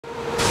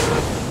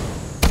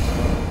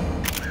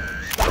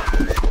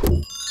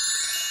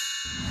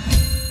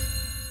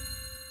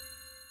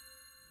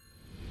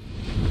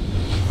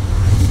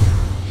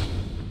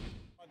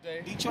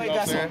Detroit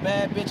got some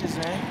bad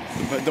bitches,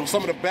 man. But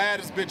some of the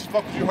baddest bitches,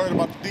 fuck what you heard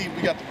about the D,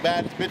 we got the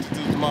baddest bitches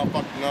in this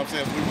motherfucker, you know what I'm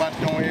saying? So we about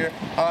to go in here,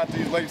 holler at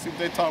these ladies, see what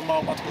they talking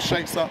about to go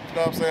shake something, you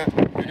know what I'm saying?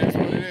 It is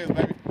what it is,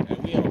 baby.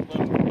 And we on the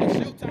level. It's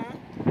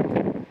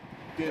showtime.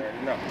 Get it,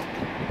 no.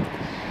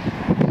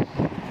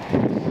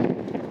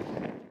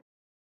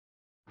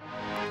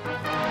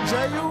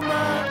 J.U.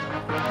 man,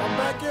 I'm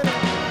back in it.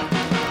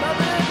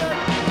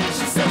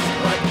 She said she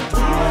like to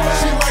do it.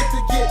 She like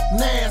to get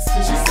nasty.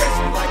 She said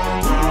she like to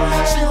do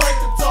it. She like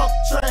to talk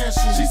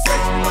trashy. She said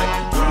she like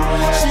to do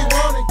it. She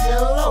wanna get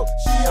low.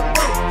 She a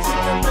pro. She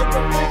can make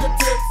her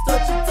fingertips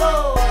touch your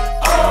toes.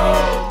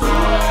 Oh, do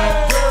it.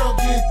 Girl,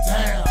 get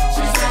down.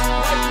 She said she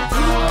like to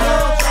do it.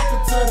 Girl, drop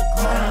it to the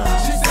ground.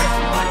 She said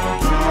she like to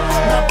do it.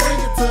 Now bring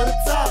it to the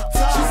top.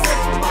 She said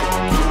she like to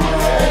do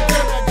it. Hey,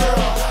 tell that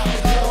girl,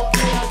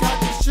 okay, I got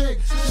this chick.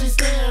 She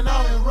staying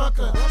out in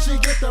Rucker. She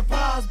get the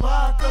pies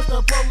by cause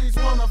the police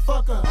wanna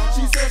fuck her.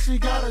 She said she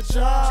got a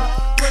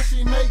job, but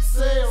she makes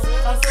sales.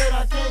 I said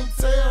I can't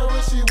tell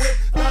when she whip,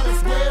 not a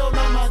scale.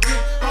 Now my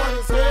dick hard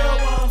as hell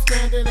while I'm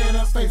standing in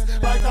her face.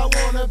 Like I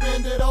wanna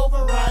bend it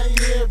over right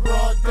here,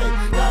 broad day.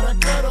 Gotta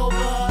cut over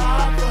her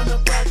eye from the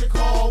project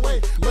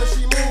hallway. But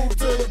she moved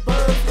to the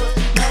burglar,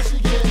 now she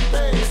getting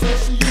paid. Said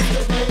she used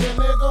to date a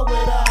nigga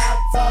with a hot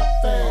top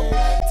fade.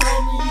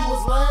 Told me he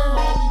was lame,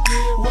 all he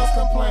did was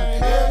complain.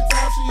 Every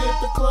time she hit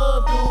the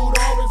club, dude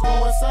always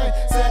go insane.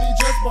 Said he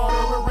just bought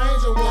her a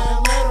Ranger,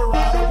 wouldn't let her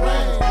ride a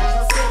range.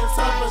 I said it's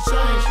time for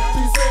change.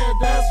 She said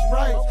that's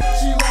right.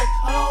 She like,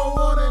 I don't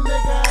want a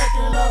nigga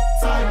acting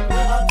uptight.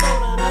 I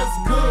told her that's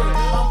good.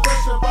 I'm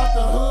fresh about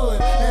the hood,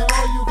 and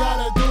all you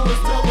gotta do is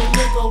tell a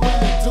nigga when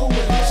to do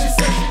it. She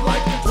said she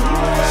like to do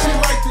it. She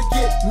like to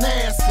get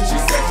nasty. She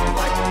said she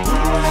like to do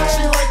it.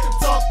 She like to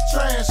talk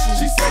trashy.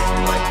 She said she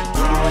like to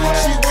do it.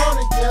 She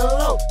wanna get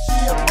low. She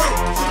a pro.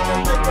 She can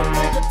make her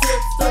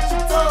fingertips touch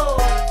your toes.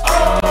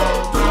 Oh,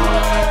 do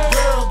it.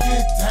 Girl,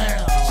 get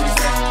down. She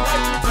said she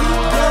like to do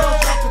it. Girl,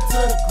 drop it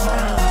to the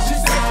ground. She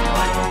said she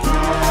like to do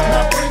it.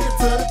 Now bring it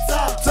to the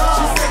top. She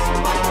said she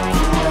like to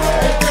do it.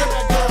 Hey, tell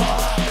that girl.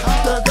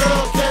 The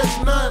girl catch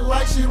nothing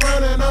like she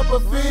running up a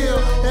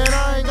field. And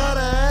I ain't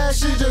gotta ask,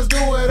 she just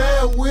do it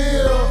at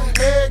will.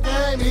 Head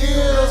game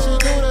heel, she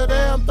do the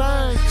damn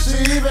thing. She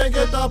even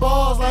get the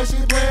balls like she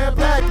playing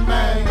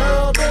Pac-Man.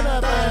 Girl, bring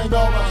that thing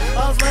over.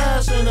 I'm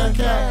smashing the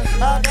cat.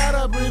 I got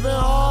her breathing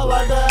hard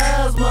like an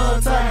asthma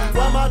attack.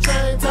 While my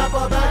chain tap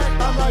her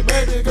back, I'm like,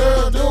 baby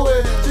girl, do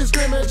it. She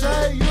screaming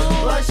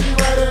J.U. like she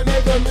writing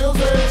nigga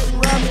music. She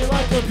ride me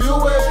like a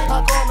Buick.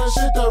 I call her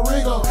shit the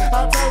Regal.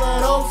 I tell her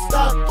don't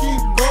stop,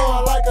 keep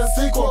going like a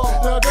sequel.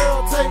 The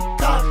girl take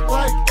cock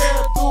like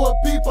air through a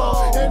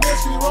peephole. And then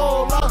she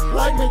roll up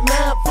like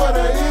McNabb for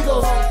the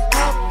Eagles.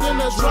 Hopped in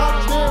the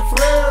drop, then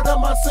flared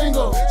up my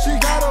single. She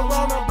got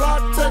around the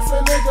block, text a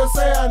nigga,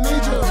 say I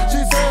need you.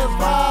 She